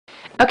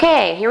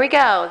Okay, here we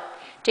go.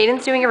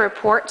 Jaden's doing a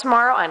report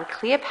tomorrow on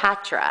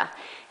Cleopatra.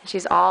 And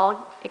she's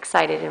all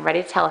excited and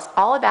ready to tell us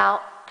all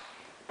about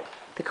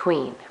the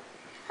queen.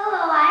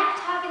 Hello, I'm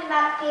talking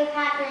about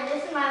Cleopatra, and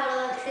this is my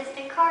little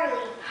assistant, Carly.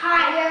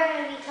 Hi. We are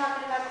going to be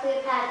talking about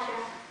Cleopatra.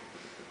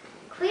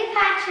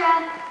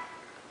 Cleopatra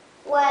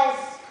was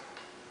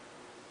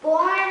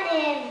born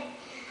in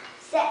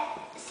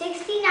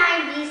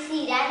 69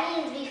 BC. That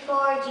means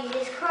before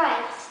Jesus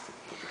Christ.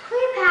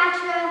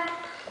 Cleopatra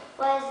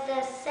was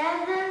the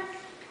seventh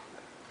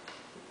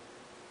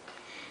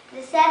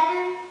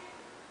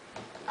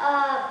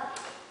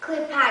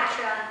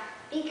Cleopatra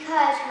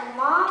because her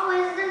mom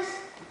was the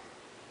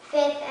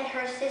fifth and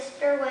her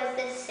sister was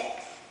the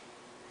sixth.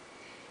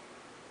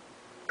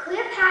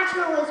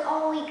 Cleopatra was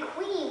only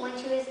queen when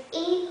she was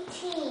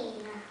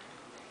 18.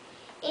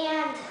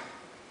 And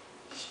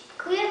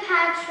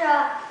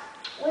Cleopatra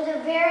was a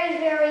very,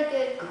 very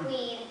good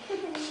queen.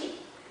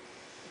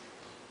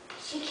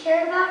 She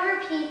cared about her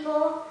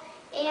people,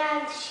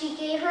 and she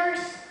gave her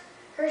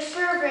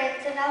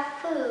servants enough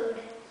food.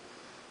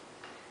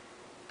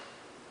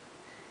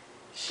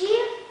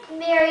 She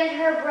married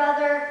her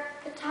brother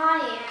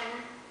Ptolemy,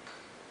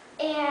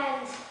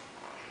 and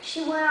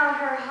she went on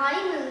her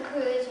honeymoon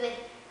cruise with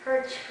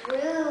her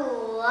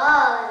true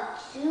love,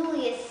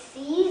 Julius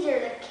Caesar,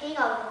 the king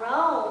of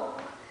Rome.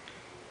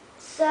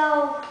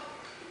 So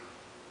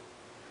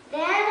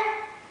then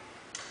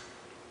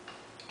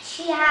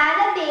she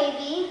had a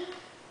baby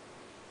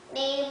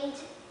named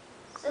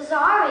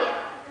Caesarion.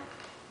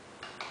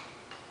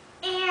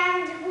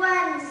 And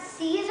when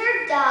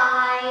Caesar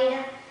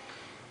died,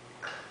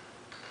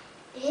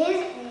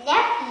 his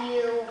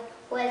nephew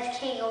was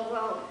king of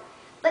Rome.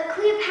 But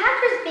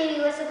Cleopatra's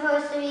baby was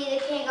supposed to be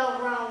the king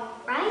of Rome,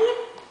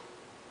 right?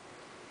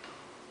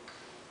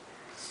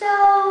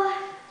 So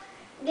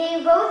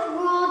they both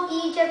ruled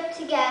Egypt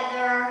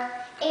together,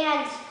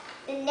 and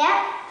the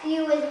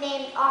nephew was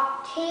named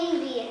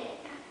Octavian.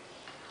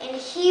 And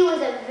he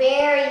was a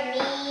very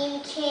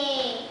mean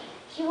king.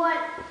 The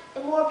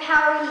more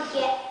power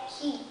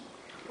he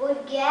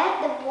would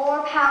get, the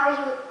more power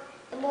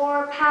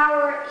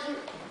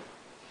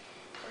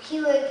he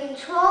would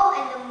control,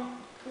 and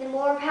the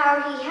more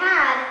power he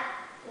had,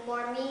 the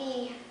more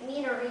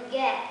meaner he'd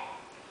get.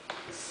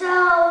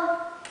 So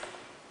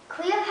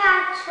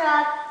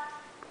Cleopatra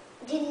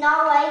did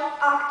not like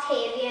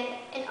Octavian,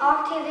 and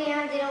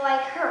Octavian didn't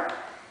like her.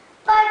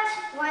 But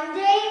one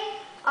day,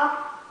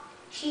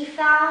 she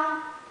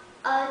found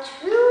a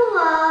true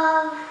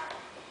love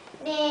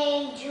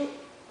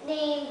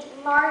named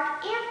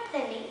Mark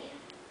Antony.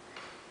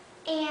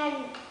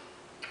 And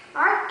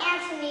Mark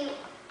Antony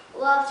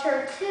loved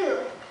her too.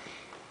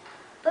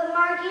 But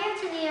Mark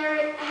Antony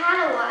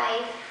had a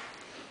wife,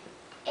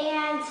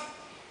 and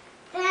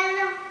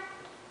then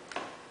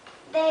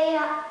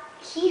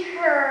he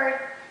heard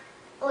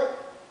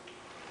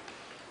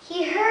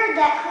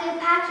that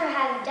Cleopatra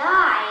had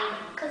died,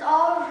 because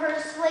all of her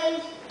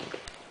slaves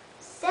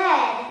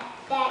said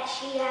that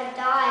she had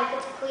died,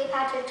 because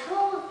Cleopatra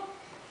told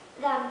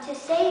them to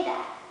say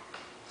that.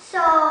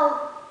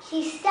 So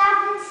he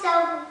stabbed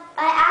himself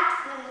by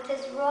accident with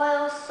his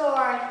royal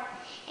sword,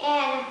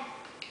 and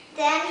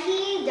then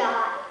he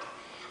died.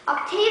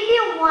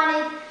 Octavian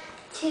wanted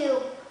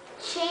to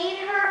chain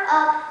her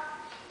up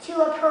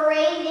to a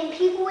parade, and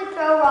people would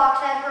throw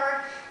rocks at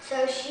her,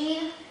 so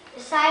she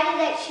decided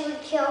that she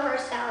would kill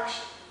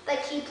herself.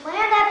 But she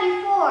planned that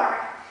before.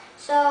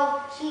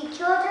 So she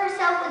killed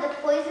herself with a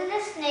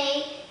poisonous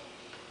snake,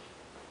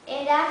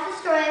 and that's the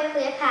story of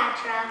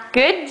Cleopatra.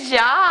 Good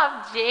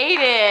job,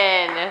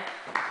 Jaden.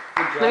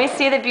 Let me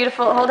see the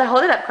beautiful, hold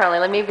it up, Carly.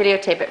 Let me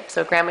videotape it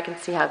so Grandma can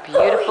see how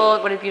beautiful,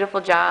 what a beautiful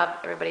job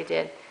everybody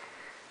did.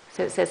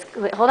 So it says,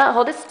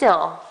 hold it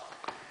still.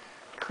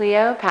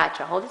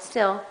 Cleopatra, hold it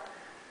still.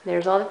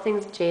 There's all the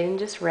things Jaden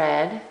just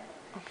read,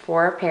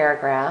 4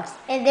 paragraphs.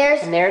 And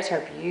there's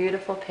her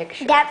beautiful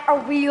picture. That's a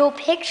real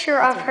picture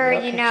of her,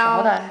 you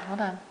know.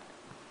 Hold on.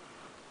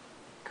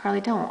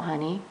 Carly, don't,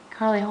 honey.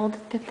 Carly, hold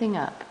the thing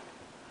up.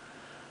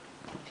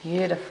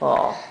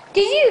 Beautiful.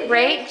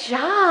 Great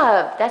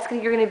job.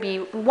 You're going to be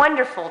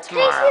wonderful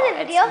tomorrow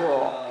at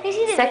school. Can I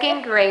see the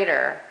Second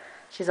grader.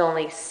 She's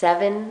only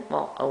 7,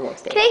 well,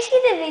 almost 8. Can I see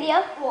the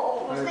video?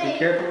 Almost 8.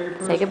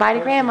 Say goodbye to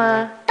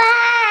Grandma.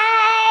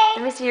 Bye.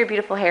 Let me see your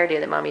beautiful hairdo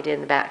that Mommy did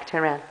in the back.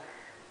 Turn around.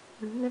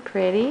 Isn't it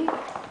pretty?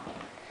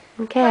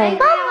 Okay.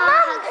 Mom,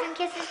 hugs and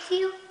kisses to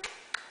you.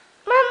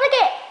 Mom, look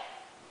at it.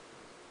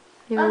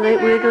 You have a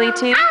wiggly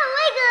too? I'm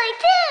wiggly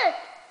too.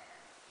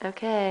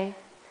 Okay.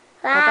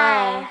 Bye.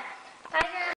 Bye-bye.